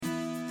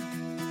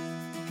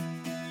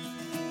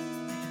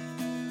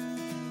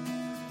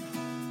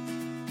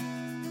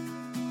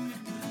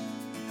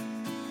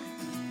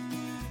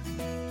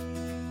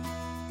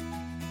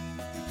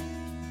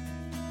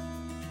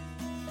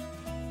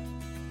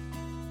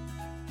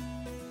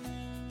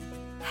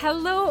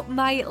Hello,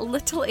 my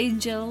little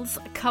angels.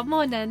 Come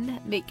on in,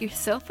 make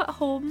yourself at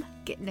home,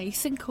 get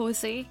nice and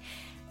cozy.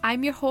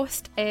 I'm your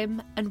host,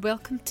 Em, and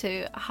welcome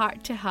to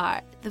Heart to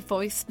Heart, the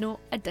Voice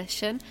Note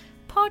Edition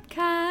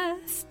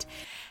podcast.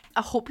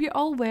 I hope you're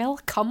all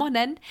well. Come on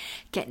in,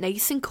 get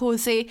nice and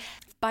cozy.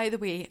 By the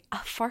way,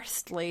 I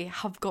firstly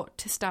have got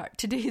to start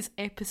today's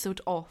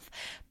episode off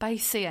by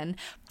saying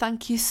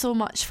thank you so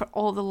much for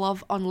all the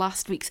love on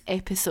last week's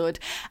episode.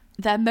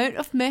 The amount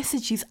of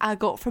messages I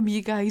got from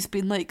you guys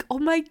being like, oh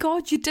my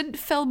god, you didn't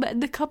film it in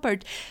the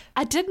cupboard.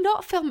 I did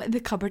not film it in the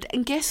cupboard,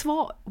 and guess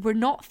what? We're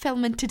not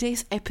filming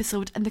today's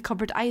episode in the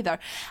cupboard either.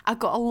 I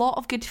got a lot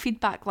of good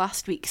feedback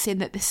last week saying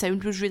that the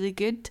sound was really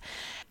good.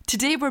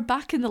 Today we're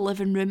back in the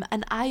living room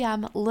and I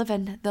am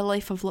living the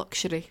life of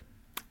luxury.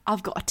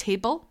 I've got a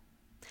table,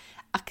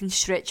 I can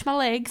stretch my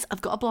legs,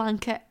 I've got a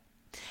blanket,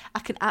 I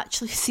can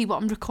actually see what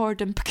I'm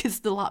recording because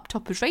the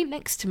laptop is right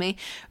next to me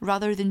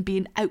rather than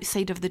being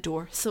outside of the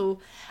door. So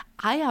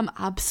I am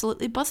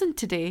absolutely buzzing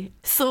today.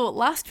 So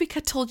last week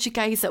I told you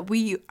guys that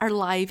we are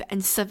live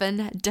in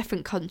 7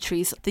 different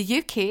countries. The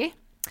UK,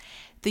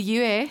 the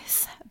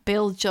US,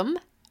 Belgium,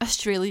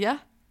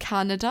 Australia,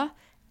 Canada,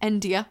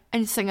 India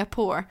and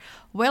Singapore.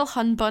 Well,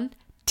 hun-bun,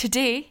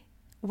 today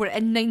we're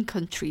in 9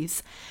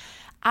 countries.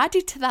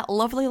 Added to that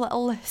lovely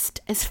little list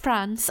is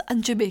France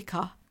and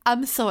Jamaica.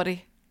 I'm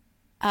sorry.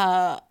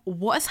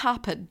 What has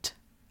happened?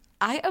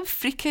 I am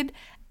freaking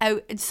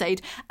out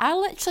inside. I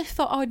literally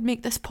thought I would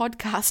make this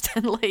podcast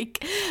and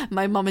like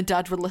my mum and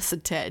dad would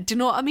listen to it. Do you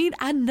know what I mean?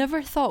 I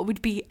never thought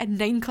we'd be in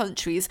 9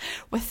 countries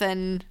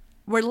within,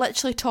 we're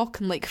literally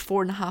talking like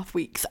 4.5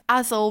 weeks.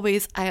 As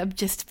always, I am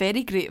just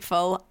very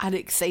grateful and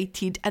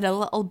excited and a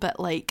little bit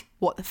like,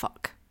 what the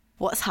fuck?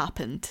 What's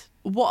happened?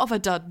 What have I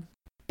done?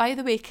 By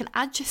the way, can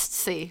I just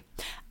say,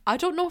 I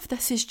don't know if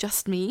this is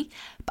just me,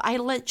 but I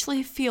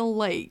literally feel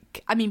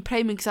like,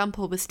 prime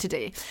example was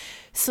today.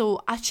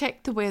 So I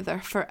checked the weather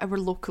for our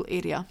local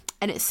area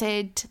and it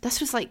said, this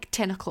was like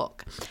 10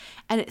 o'clock,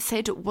 and it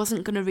said it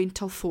wasn't going to rain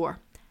till 4.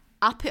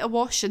 I put a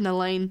wash in the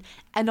line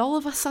and all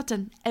of a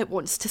sudden it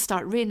wants to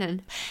start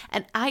raining.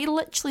 And I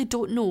literally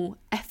don't know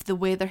if the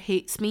weather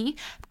hates me.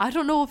 I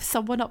don't know if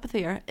someone up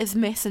there is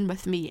messing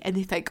with me and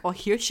they think, oh,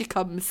 here she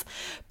comes,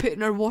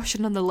 putting her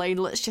washing on the line,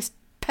 let's just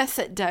piss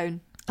it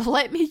down.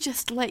 Let me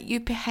just let you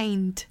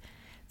behind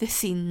the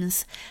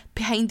scenes,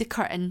 behind the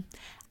curtain.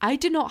 I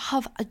do not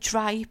have a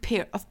dry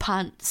pair of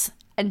pants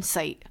in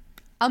sight.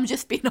 I'm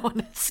just being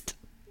honest.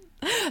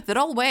 They're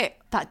all wet.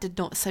 That did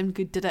not sound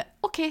good, did it?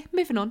 Okay,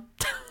 moving on.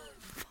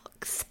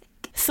 Fuck's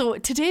sake. So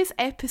today's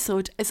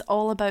episode is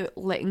all about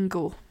letting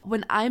go.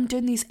 When I'm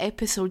doing these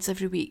episodes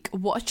every week,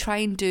 what I try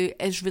and do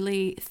is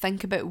really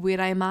think about where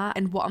I'm at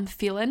and what I'm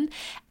feeling.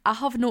 I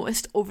have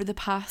noticed over the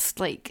past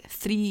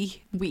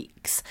 3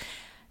 weeks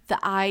that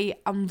I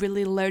am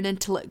really learning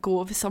to let go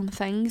of some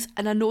things.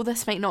 And I know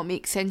this might not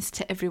make sense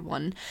to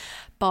everyone,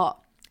 but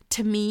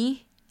to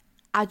me,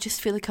 I just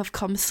feel like I've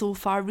come so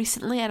far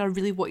recently and I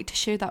really wanted to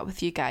share that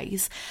with you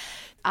guys.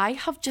 I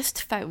have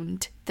just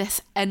found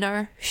this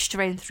inner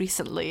strength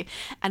recently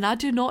and I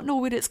do not know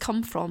where it's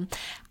come from.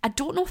 I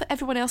don't know if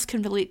everyone else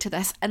can relate to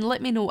this, and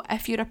let me know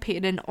if you're a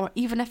parent or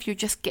even if you're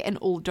just getting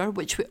older,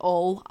 which we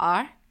all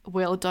are.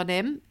 Well done,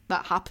 Em.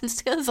 That happens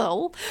to us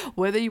all.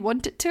 Whether you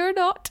want it to or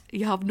not,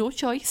 you have no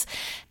choice.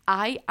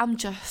 I am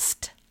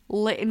just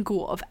letting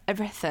go of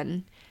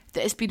everything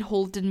that has been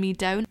holding me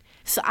down.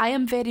 So I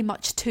am very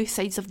much 2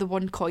 sides of the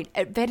one coin.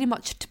 It very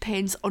much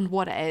depends on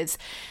what it is.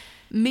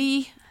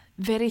 Me,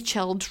 very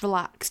chilled,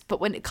 relaxed. But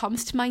when it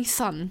comes to my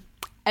son,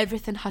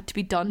 everything had to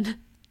be done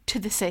to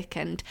the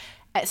second.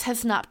 It's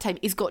his nap time.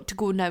 He's got to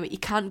go now. He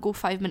can't go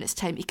 5 minutes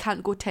time. He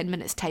can't go 10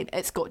 minutes time.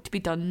 It's got to be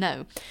done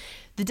now.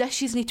 The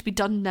dishes need to be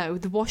done now.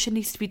 The washing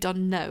needs to be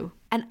done now.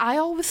 And I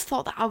always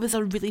thought that I was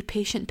a really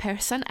patient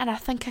person, and I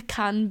think I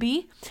can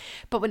be.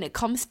 But when it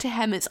comes to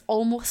him, it's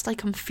almost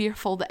like I'm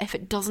fearful that if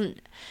it doesn't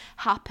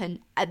happen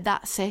at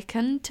that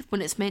second,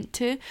 when it's meant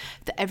to,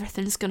 that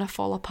everything's going to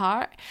fall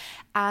apart.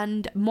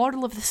 And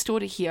moral of the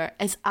story here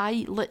is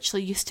I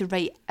literally used to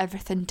write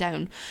everything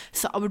down.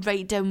 So I would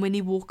write down when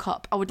he woke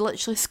up. I would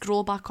literally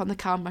scroll back on the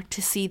camera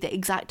to see the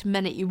exact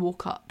minute he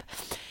woke up.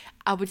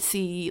 I would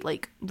see,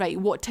 right,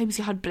 what times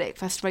he had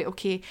breakfast, right,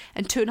 okay,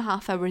 in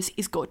 2.5 hours,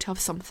 he's got to have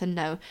something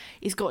now.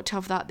 He's got to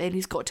have that then,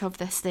 he's got to have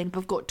this then,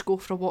 we've got to go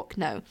for a walk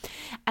now.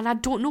 And I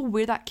don't know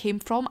where that came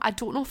from. I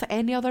don't know if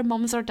any other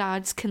mums or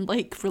dads can,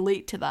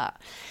 relate to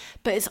that.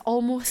 But it's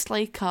almost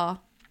like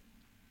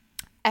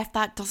if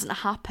that doesn't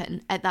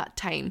happen at that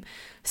time,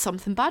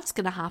 something bad's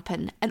going to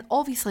happen. And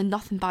obviously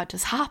nothing bad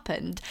has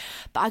happened,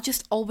 but I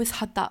just always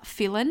had that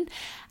feeling.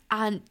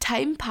 And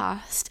time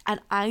passed and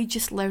I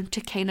just learned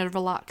to kind of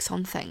relax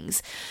on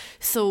things.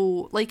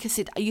 So, like I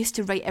said, I used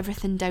to write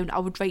everything down. I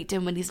would write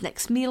down when his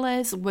next meal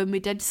is, when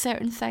we did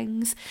certain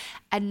things.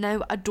 And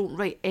now I don't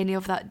write any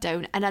of that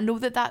down. And I know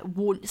that that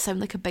won't sound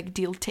like a big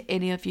deal to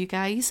any of you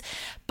guys,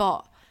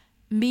 but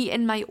me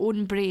in my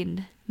own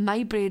brain,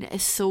 my brain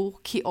is so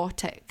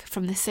chaotic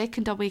from the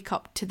second I wake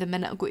up to the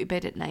minute I go to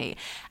bed at night.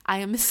 I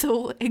am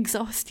so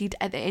exhausted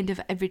at the end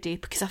of every day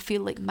because I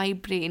feel like my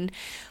brain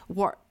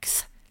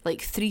works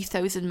like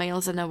 3,000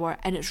 miles an hour,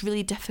 and it's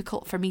really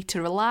difficult for me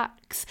to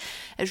relax.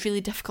 It's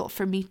really difficult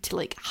for me to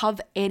like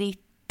have any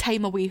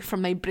time away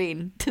from my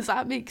brain. Does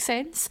that make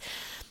sense?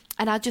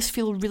 And I just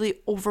feel really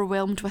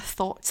overwhelmed with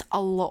thoughts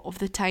a lot of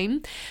the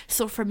time.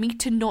 So for me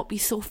to not be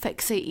so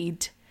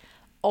fixated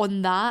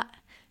on that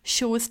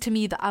shows to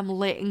me that I'm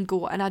letting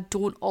go, and I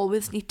don't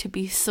always need to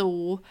be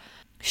so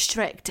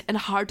strict and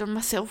hard on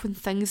myself when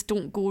things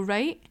don't go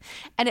right.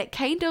 And it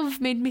kind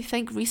of made me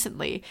think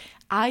recently,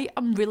 I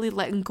am really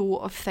letting go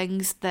of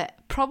things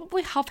that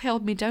probably have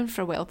held me down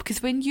for a while,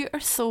 because when you are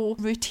so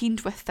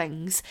routined with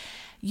things,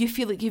 you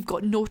feel like you've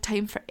got no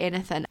time for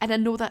anything. And I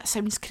know that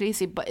sounds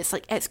crazy, but it's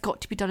like, it's got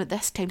to be done at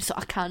this time, so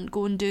I can't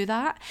go and do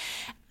that.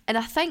 And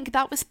I think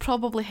that was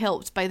probably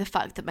helped by the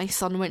fact that my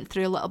son went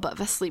through a little bit of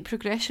a sleep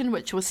regression,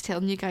 which I was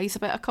telling you guys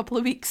about a couple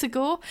of weeks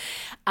ago.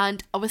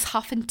 And I was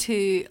having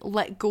to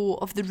let go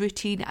of the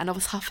routine, and I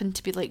was having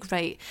to be like,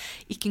 right,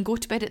 you can go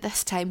to bed at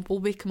this time, we'll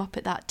wake him up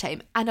at that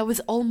time. And I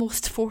was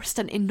almost forced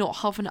into not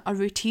having a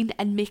routine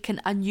and making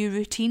a new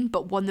routine,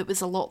 but one that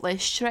was a lot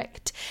less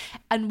strict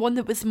and one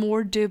that was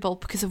more doable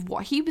because of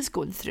what he was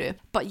going through.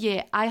 But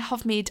yeah, I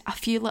have made a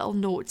few little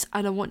notes,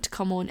 and I want to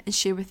come on and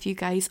share with you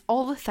guys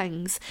all the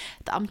things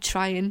that I'm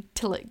trying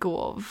to let go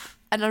of.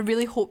 And I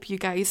really hope you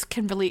guys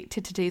can relate to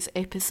today's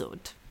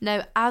episode.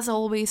 Now, as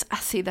always, I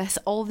say this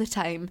all the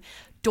time,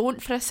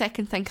 don't for a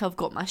second think I've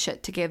got my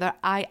shit together.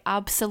 I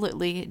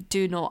absolutely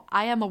do not.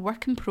 I am a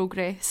work in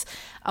progress.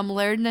 I'm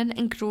learning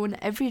and growing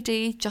every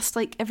day, just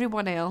like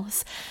everyone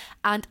else.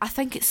 And I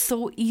think it's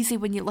so easy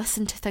when you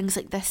listen to things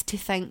like this to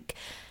think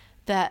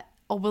that,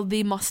 oh, well,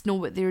 they must know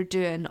what they're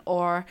doing,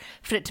 or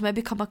for it to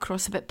maybe come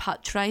across a bit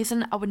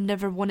patronising. I would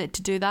never want it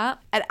to do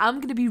that. And I'm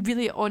going to be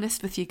really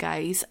honest with you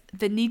guys.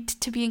 The need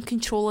to be in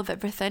control of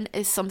everything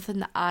is something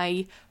that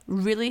I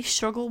really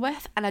struggle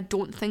with, and I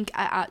don't think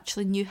I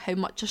actually knew how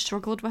much I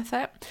struggled with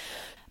it.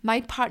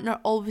 My partner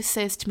always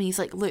says to me, he's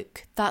like,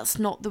 look, that's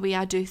not the way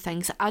I do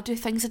things. I do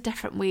things a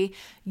different way.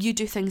 You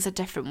do things a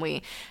different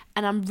way.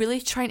 And I'm really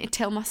trying to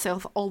tell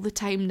myself all the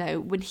time now,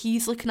 when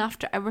he's looking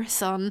after our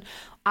son,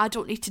 I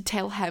don't need to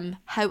tell him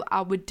how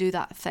I would do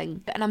that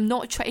thing. And I'm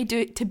not trying to do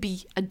it to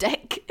be a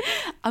dick.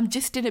 I'm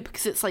just doing it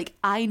because it's like,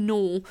 I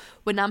know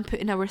when I'm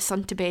putting our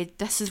son to bed,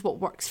 this is what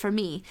works for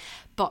me.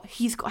 But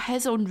he's got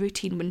his own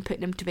routine when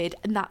putting him to bed,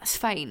 and that's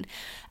fine.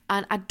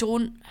 And I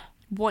don't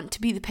want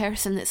to be the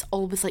person that's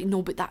always like,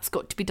 no, but that's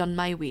got to be done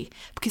my way,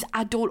 because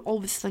I don't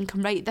always think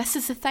I'm right. This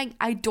is the thing,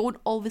 I don't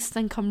always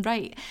think I'm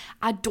right.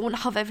 I don't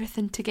have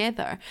everything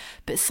together,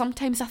 but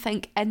sometimes I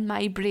think in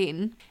my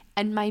brain,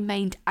 in my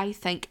mind, I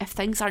think if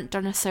things aren't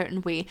done a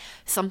certain way,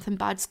 something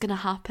bad's going to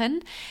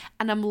happen.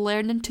 And I'm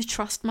learning to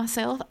trust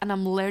myself, and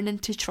I'm learning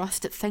to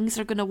trust that things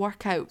are going to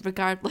work out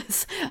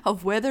regardless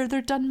of whether they're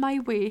done my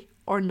way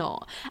or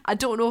not. I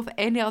don't know if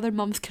any other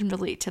mums can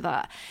relate to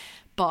that,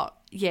 but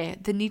yeah,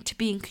 the need to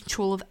be in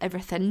control of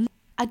everything.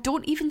 I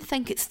don't even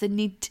think it's the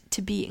need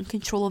to be in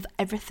control of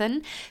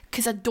everything,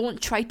 because I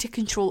don't try to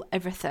control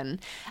everything.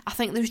 I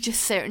think there's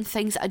just certain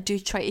things that I do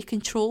try to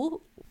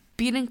control.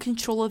 Being in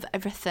control of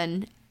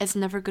everything is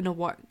never going to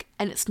work,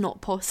 and it's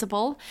not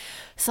possible.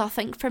 So I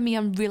think for me,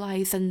 I'm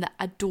realising that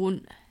I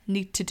don't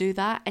need to do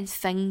that, and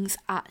things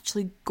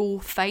actually go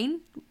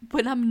fine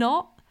when I'm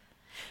not.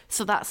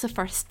 So that's the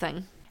first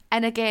thing.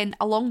 And again,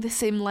 along the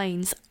same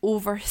lines,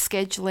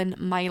 over-scheduling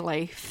my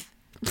life.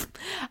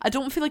 I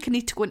don't feel like I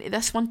need to go into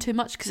this one too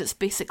much because it's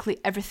basically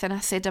everything I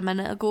said a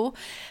minute ago.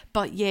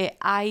 But yeah,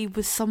 I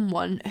was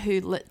someone who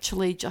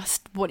literally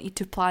just wanted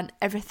to plan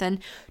everything,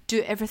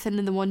 do everything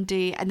in the one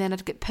day, and then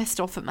I'd get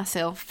pissed off at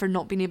myself for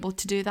not being able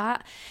to do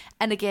that.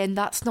 And again,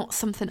 that's not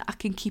something I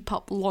can keep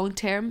up long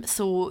term,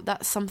 so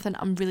that's something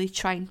I'm really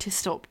trying to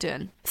stop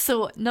doing.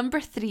 So number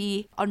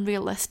 3,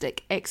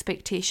 unrealistic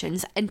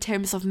expectations in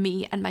terms of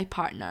me and my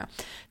partner.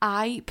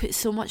 I put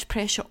so much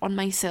pressure on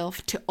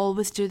myself to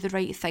always do the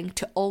right thing,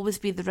 to always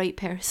be the right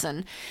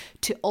person,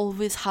 to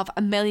always have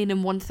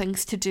 1,000,001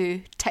 things to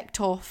do ticked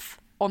off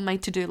on my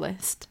to-do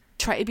list.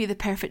 Try to be the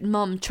perfect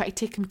mum, try to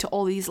take him to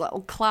all these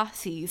little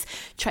classes,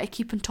 try to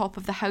keep on top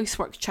of the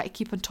housework, try to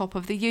keep on top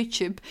of the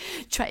YouTube,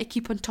 try to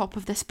keep on top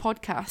of this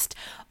podcast.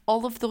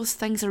 All of those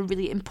things are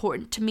really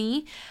important to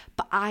me,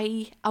 but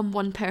I am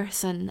one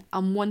person,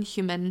 I'm one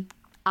human.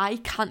 I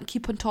can't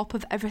keep on top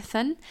of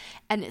everything,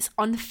 and it's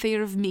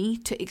unfair of me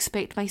to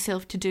expect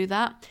myself to do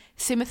that.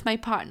 Same with my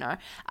partner.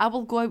 I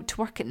will go out to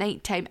work at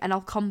night time and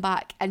I'll come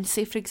back and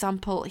say, for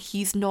example,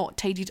 he's not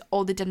tidied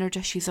all the dinner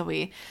dishes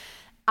away.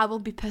 I will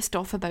be pissed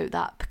off about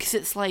that, because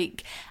it's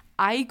like,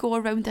 I go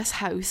around this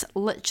house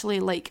literally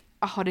like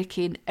a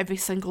hurricane every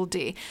single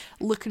day,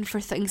 looking for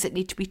things that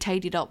need to be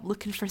tidied up,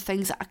 looking for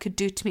things that I could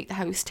do to make the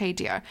house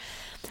tidier.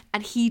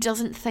 And he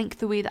doesn't think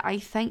the way that I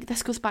think.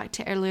 This goes back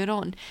to earlier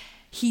on.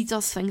 he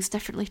does things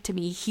differently to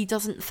me. He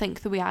doesn't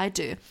think the way I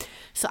do.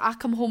 So I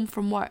come home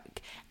from work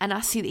and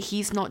I see that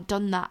he's not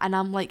done that, and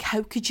I'm like,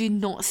 how could you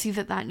not see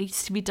that that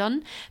needs to be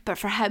done? But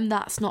for him,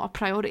 that's not a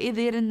priority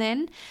there and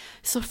then.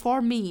 So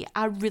for me,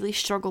 I really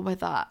struggle with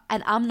that,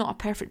 and I'm not a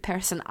perfect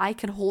person. I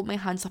can hold my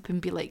hands up and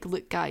be like,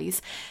 look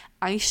guys,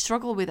 I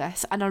struggle with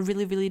this, and I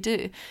really, really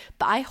do.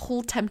 But I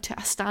hold him to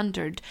a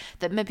standard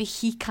that maybe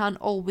he can't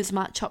always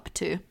match up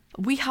to.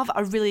 We have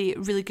a really,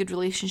 really good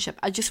relationship.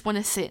 I just want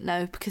to say it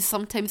now, because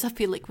sometimes I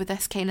feel like with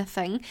this kind of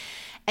thing,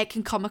 it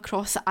can come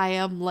across that I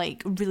am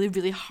like really,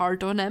 really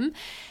hard on him.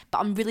 But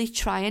I'm really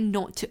trying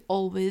not to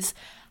always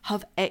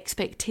have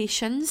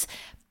expectations.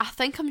 I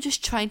think I'm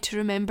just trying to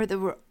remember that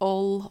we're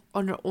all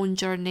on our own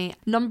journey.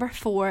 Number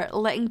 4,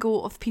 letting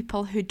go of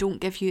people who don't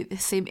give you the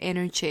same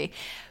energy.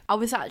 I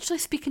was actually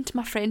speaking to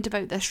my friend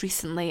about this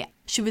recently.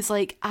 She was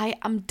like, I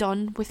am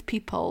done with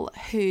people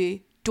who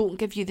don't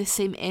give you the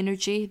same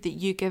energy that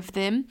you give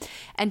them,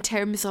 in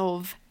terms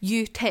of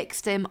you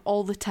text them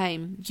all the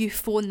time, you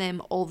phone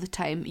them all the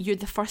time, you're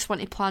the first one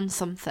to plan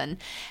something.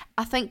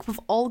 I think we've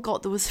all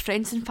got those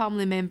friends and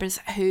family members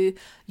who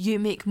you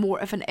make more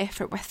of an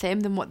effort with them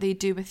than what they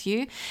do with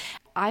you.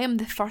 I am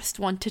the first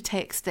one to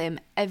text them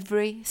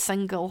every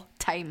single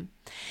time.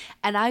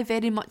 And I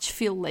very much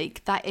feel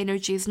like that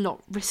energy is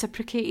not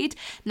reciprocated.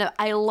 Now,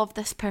 I love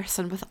this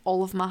person with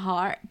all of my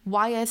heart.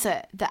 Why is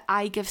it that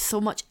I give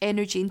so much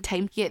energy and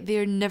time, yet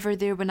they're never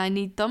there when I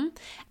need them?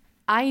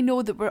 I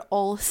know that we're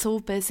all so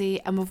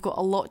busy and we've got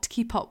a lot to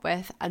keep up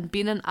with, and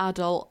being an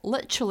adult,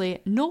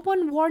 literally, no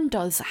one warned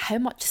us how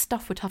much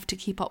stuff we'd have to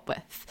keep up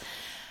with.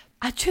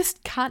 I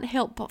just can't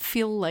help but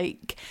feel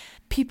like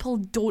people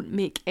don't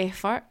make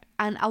effort.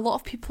 And a lot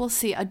of people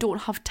say, I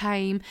don't have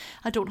time,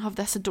 I don't have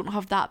this, I don't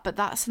have that, but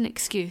that's an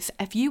excuse.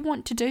 If you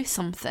want to do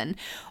something,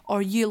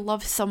 or you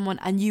love someone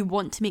and you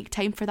want to make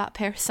time for that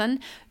person,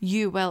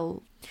 you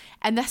will.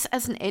 And this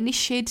isn't any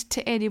shade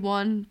to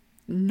anyone,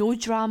 no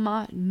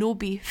drama, no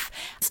beef.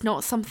 It's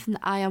not something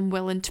I am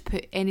willing to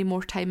put any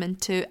more time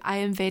into. I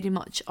am very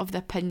much of the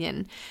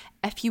opinion,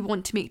 if you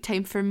want to make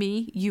time for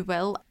me, you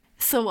will.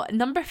 So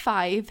number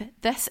 5,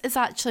 this is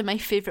actually my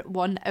favourite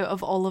one out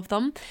of all of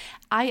them.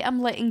 I am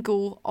letting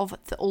go of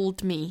the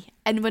old me.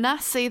 And when I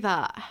say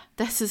that,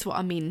 this is what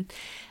I mean.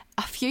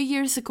 A few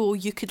years ago,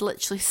 you could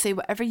literally say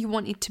whatever you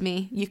wanted to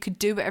me. You could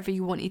do whatever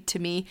you wanted to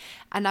me.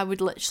 And I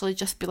would literally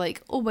just be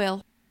like, oh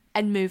well,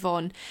 and move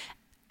on.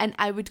 And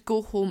I would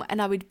go home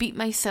and I would beat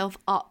myself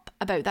up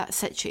about that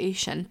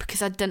situation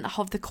because I didn't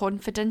have the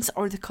confidence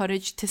or the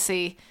courage to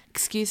say,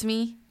 excuse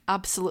me,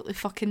 absolutely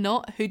fucking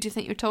not. Who do you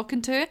think you're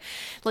talking to?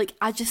 Like,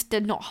 I just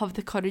did not have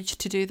the courage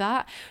to do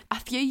that. A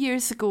few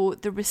years ago,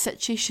 there were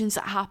situations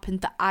that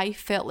happened that I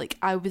felt like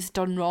I was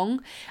done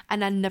wrong,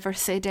 and I never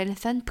said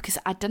anything because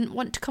I didn't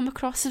want to come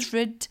across as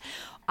rude.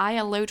 I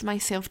allowed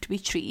myself to be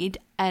treated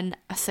in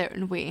a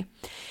certain way,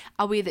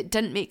 a way that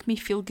didn't make me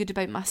feel good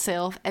about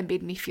myself. It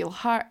made me feel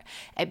hurt,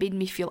 it made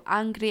me feel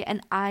angry,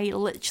 and I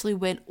literally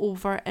went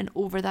over and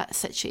over that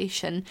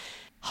situation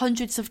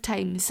hundreds of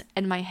times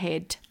in my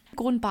head.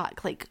 Going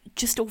back like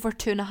just over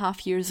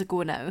 2.5 years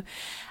ago now,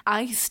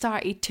 I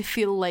started to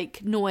feel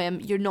like, no,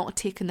 you're not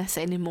taking this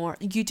anymore.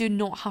 You do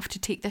not have to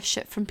take this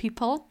shit from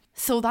people.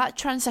 So that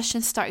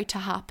transition started to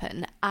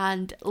happen,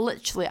 and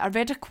literally I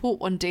read a quote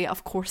one day.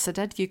 Of course I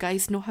did, you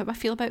guys know how I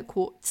feel about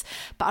quotes,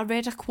 but I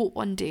read a quote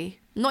one day,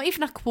 not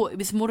even a quote, it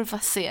was more of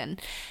a saying,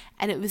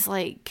 and it was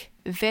like,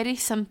 very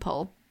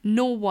simple,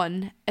 no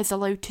one is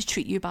allowed to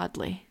treat you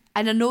badly.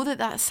 And I know that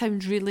that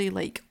sounds really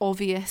like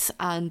obvious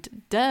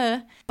and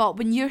duh, but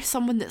when you're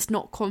someone that's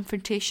not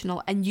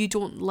confrontational and you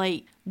don't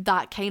like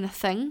that kind of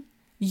thing,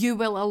 you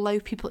will allow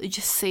people to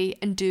just say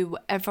and do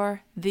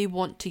whatever they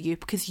want to you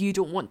because you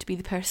don't want to be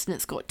the person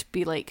that's got to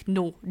be like,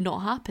 no, not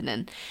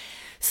happening.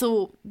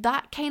 So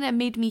that kind of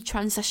made me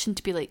transition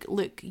to be like,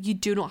 look, you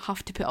do not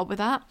have to put up with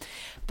that.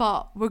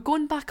 But we're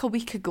going back a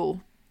week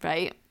ago,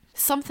 right?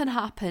 Something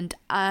happened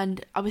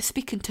and I was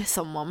speaking to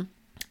someone,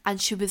 and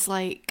she was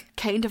like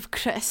kind of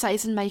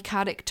criticising my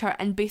character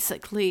and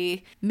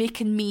basically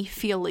making me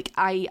feel like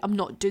I am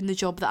not doing the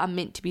job that I'm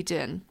meant to be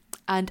doing.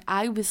 And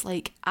I was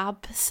like,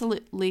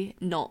 absolutely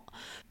not.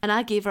 And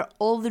I gave her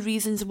all the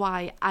reasons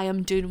why I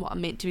am doing what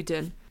I'm meant to be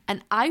doing.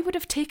 And I would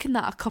have taken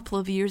that a couple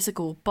of years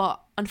ago,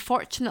 but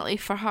unfortunately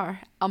for her,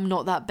 I'm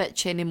not that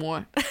bitch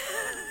anymore.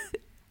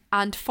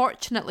 And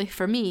fortunately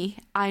for me,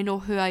 I know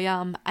who I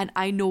am and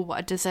I know what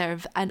I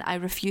deserve, and I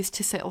refuse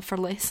to settle for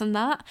less than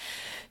that.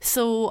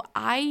 So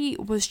I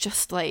was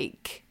just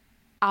like,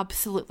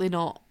 absolutely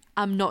not.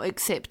 I'm not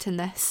accepting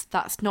this.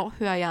 That's not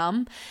who I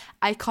am.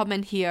 I come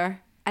in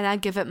here and I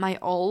give it my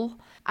all.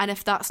 And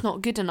if that's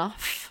not good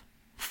enough,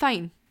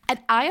 fine. And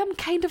I am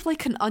kind of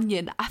like an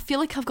onion. I feel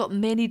like I've got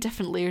many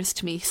different layers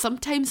to me.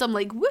 Sometimes I'm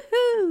like,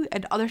 woohoo!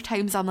 And other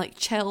times I'm like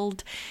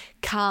chilled,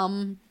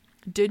 calm,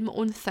 doing my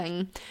own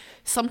thing.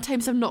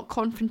 Sometimes I'm not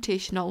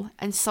confrontational,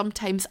 and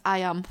sometimes I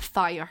am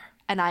fire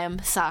and I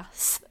am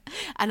sass,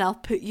 and I'll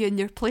put you in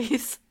your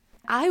place.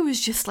 I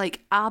was just like,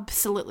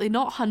 absolutely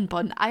not, hun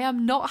bun. I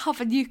am not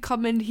having you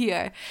come in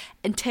here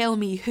and tell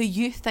me who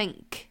you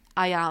think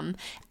I am.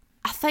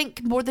 I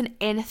think more than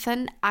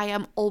anything, I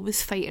am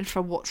always fighting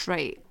for what's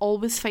right.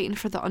 Always fighting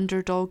for the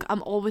underdog.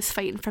 I'm always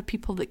fighting for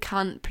people that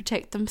can't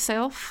protect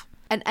themselves.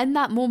 And in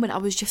that moment, I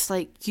was just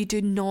like, you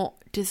do not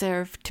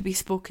deserve to be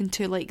spoken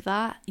to like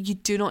that. You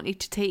do not need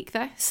to take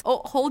this.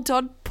 Oh, hold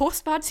on.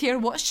 Postman's here.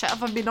 What shit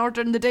have I been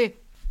ordering the day?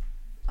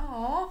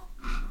 Oh,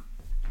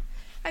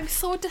 I'm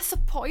so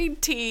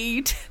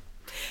disappointed.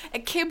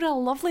 It came in a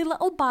lovely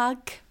little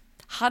bag,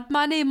 had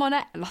my name on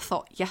it, and I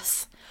thought,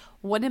 yes,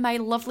 one of my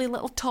lovely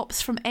little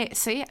tops from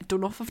Etsy. I don't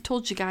know if I've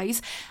told you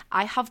guys,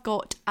 I have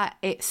got an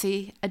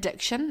Etsy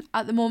addiction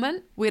at the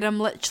moment where I'm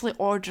literally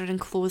ordering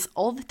clothes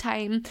all the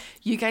time.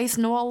 You guys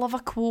know I love a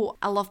quote,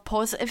 I love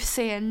positive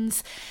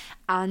sayings,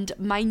 and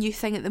my new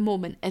thing at the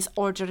moment is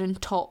ordering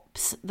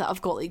tops that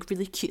have got like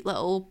really cute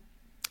little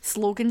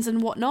slogans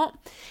and whatnot,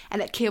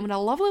 and it came in a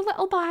lovely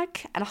little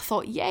bag, and I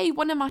thought, yay,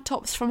 one of my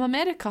tops from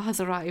America has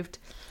arrived.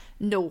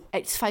 No,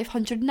 it's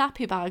 500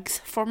 nappy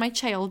bags for my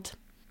child.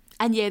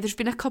 And yeah, there's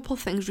been a couple of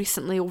things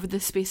recently over the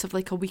space of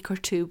like a week or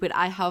two where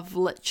I have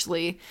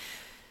literally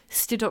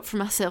stood up for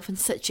myself in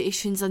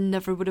situations I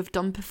never would have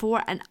done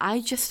before, and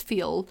I just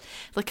feel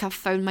like I've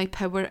found my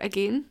power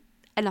again,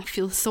 and I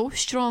feel so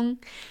strong,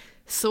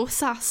 so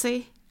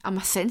sassy. I'm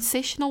a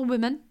sensational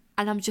woman,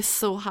 and I'm just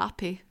so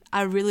happy.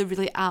 I really,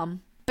 really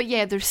am. But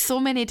yeah, there's so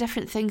many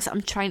different things that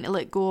I'm trying to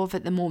let go of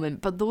at the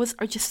moment, but those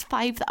are just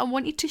 5 that I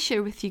wanted to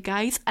share with you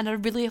guys, and I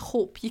really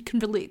hope you can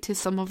relate to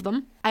some of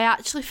them. I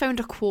actually found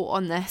a quote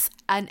on this,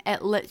 and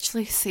it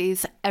literally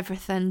says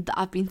everything that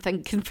I've been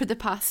thinking for the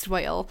past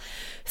while.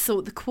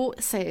 So the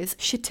quote says,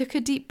 "She took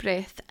a deep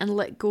breath and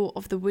let go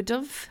of the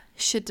would've,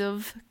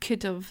 should've,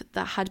 could've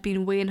that had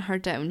been weighing her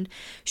down.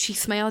 She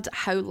smiled at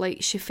how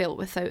light she felt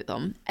without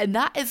them." And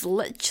that is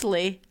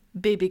literally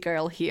baby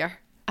girl here.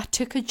 I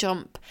took a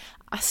jump,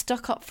 I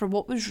stuck up for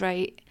what was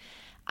right,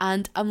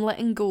 and I'm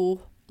letting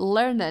go,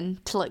 learning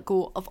to let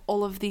go of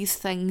all of these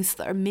things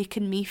that are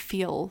making me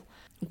feel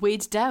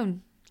weighed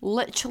down.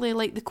 Literally,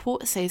 like the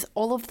quote says,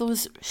 all of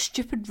those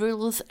stupid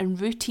rules and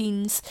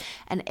routines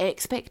and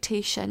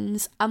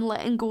expectations, I'm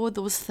letting go of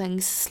those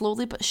things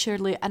slowly but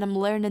surely, and I'm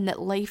learning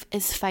that life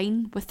is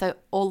fine without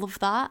all of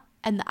that,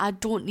 and that I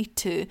don't need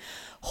to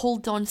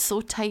hold on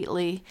so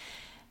tightly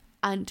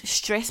and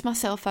stress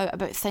myself out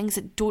about things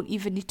that don't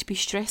even need to be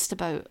stressed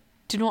about.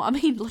 Do you know what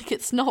I mean? Like,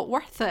 it's not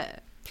worth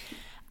it.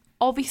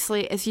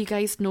 Obviously, as you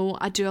guys know,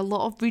 I do a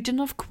lot of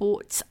reading of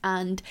quotes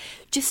and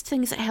just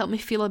things that help me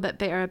feel a bit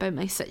better about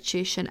my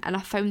situation, and I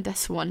found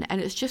this one, and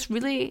it's just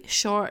really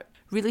short,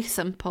 really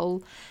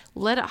simple.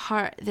 Let it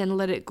hurt, then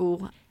let it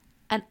go.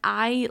 And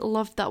I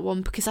loved that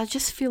one because I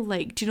just feel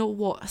like, do you know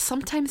what?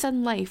 Sometimes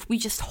in life, we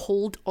just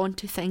hold on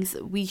to things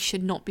that we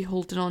should not be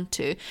holding on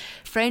to.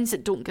 Friends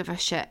that don't give a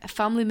shit.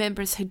 Family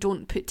members who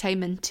don't put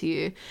time into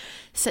you.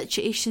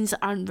 Situations that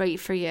aren't right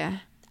for you.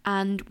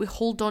 And we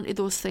hold on to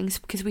those things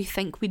because we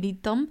think we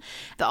need them.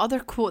 The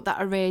other quote that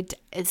I read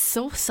is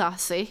so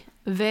sassy,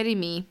 very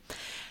me.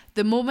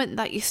 The moment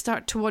that you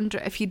start to wonder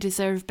if you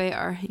deserve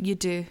better, you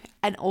do.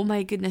 And oh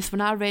my goodness, when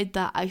I read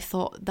that, I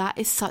thought that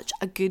is such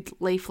a good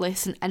life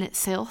lesson in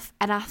itself.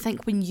 And I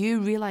think when you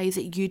realise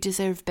that you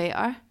deserve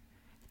better,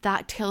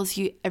 that tells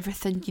you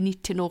everything you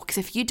need to know. Because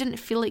if you didn't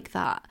feel like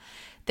that,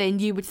 then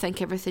you would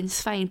think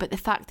everything's fine. But the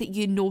fact that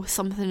you know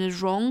something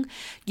is wrong,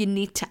 you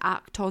need to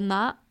act on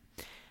that.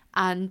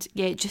 And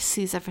yeah, it just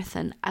says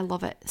everything. I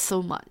love it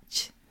so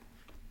much.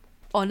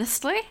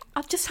 Honestly,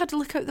 I've just had a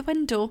look out the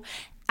window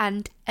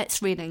and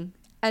it's raining.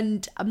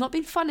 And I'm not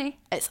being funny,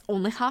 it's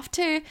only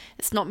 2:30.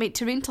 It's not meant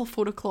to rain till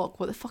 4 o'clock.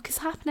 What the fuck is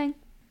happening?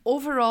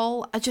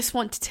 Overall, I just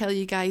want to tell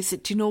you guys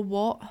that, do you know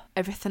what?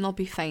 Everything will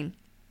be fine.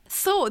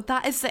 So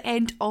that is the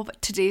end of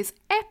today's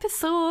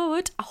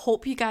episode. I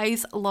hope you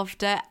guys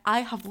loved it.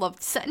 I have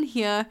loved sitting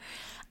here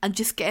and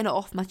just getting it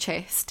off my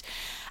chest.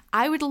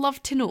 I would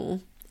love to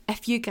know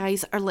if you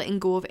guys are letting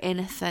go of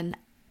anything.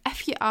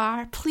 If you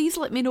are, please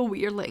let me know what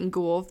you're letting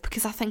go of,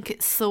 because I think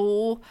it's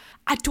so...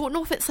 I don't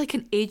know if it's like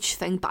an age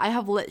thing, but I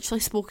have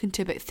literally spoken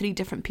to about 3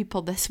 different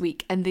people this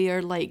week, and they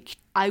are like,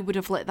 I would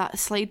have let that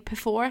slide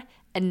before,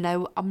 and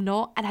now I'm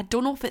not. And I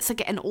don't know if it's a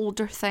getting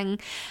older thing.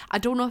 I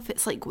don't know if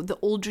it's like the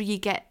older you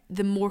get,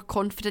 the more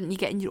confident you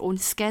get in your own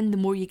skin, the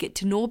more you get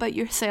to know about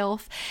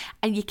yourself,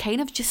 and you kind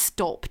of just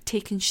stop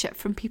taking shit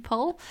from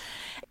people.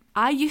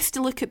 I used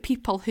to look at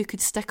people who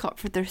could stick up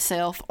for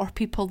themselves, or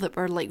people that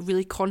were like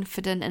really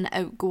confident and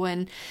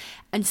outgoing,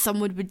 and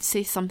someone would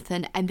say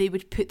something and they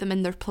would put them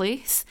in their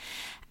place.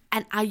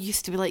 And I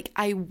used to be like,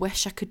 I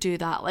wish I could do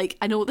that. Like,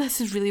 I know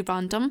this is really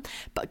random,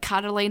 but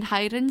Caroline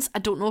Hirons, I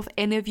don't know if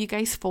any of you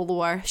guys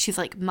follow her. She's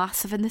like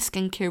massive in the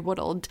skincare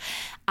world.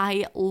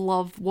 I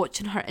love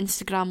watching her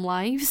Instagram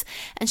lives,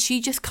 and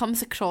she just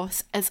comes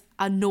across as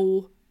a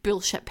no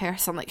bullshit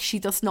person. Like, she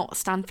does not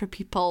stand for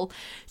people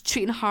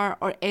treating her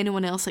or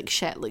anyone else like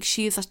shit. Like,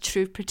 she is a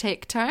true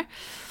protector,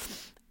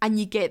 and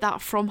you get that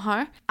from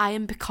her. I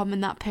am becoming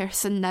that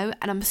person now,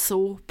 and I'm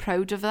so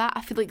proud of that.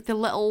 I feel like the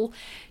little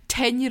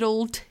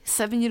 10-year-old,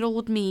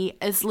 7-year-old me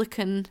is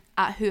looking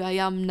at who I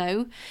am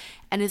now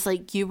and is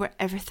like, you were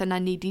everything I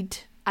needed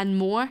and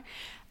more.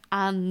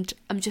 and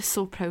I'm just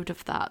so proud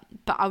of that.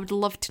 But I would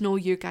love to know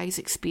your guys'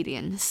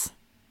 experience.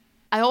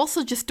 I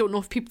also just don't know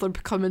if people are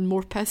becoming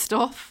more pissed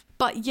off.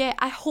 But yeah,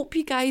 I hope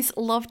you guys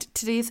loved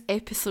today's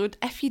episode.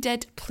 If you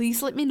did,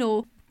 please let me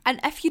know. And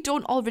if you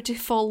don't already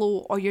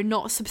follow or you're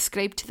not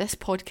subscribed to this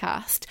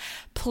podcast,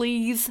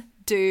 please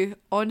do.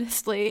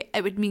 Honestly,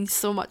 it would mean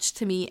so much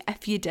to me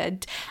if you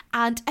did.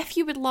 And if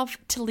you would love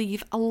to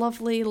leave a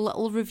lovely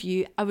little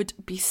review, I would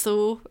be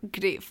so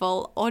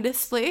grateful.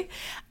 Honestly,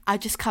 I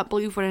just can't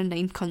believe we're in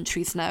 9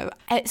 countries now.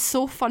 It's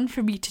so fun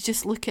for me to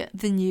just look at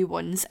the new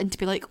ones and to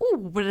be like, oh,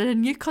 we're in a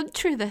new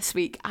country this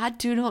week. I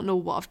do not know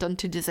what I've done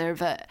to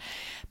deserve it,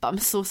 but I'm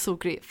so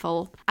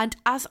grateful. And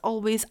as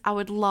always, I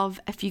would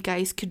love if you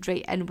guys could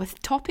write in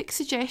with topic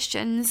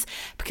suggestions,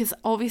 because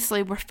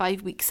obviously we're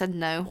 5 weeks in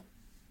now.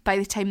 By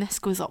the time this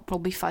goes up,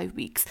 probably 5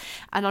 weeks,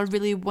 and I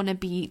really want to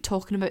be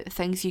talking about the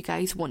things you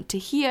guys want to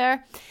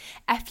hear.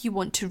 If you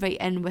want to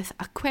write in with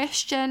a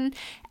question,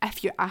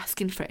 if you're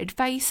asking for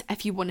advice,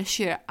 if you want to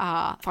share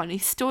a funny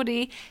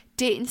story,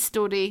 dating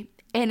story,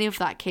 any of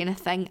that kind of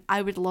thing,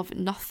 I would love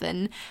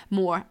nothing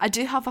more. I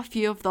do have a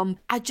few of them.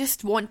 I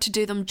just want to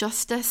do them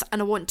justice,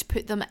 and I want to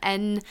put them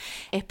in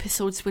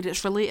episodes where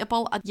it's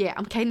relatable.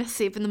 I'm kind of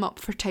saving them up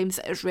for times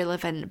that it's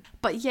relevant.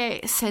 But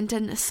yeah, send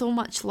in so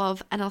much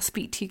love, and I'll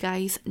speak to you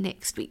guys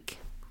next week.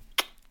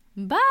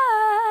 Bye!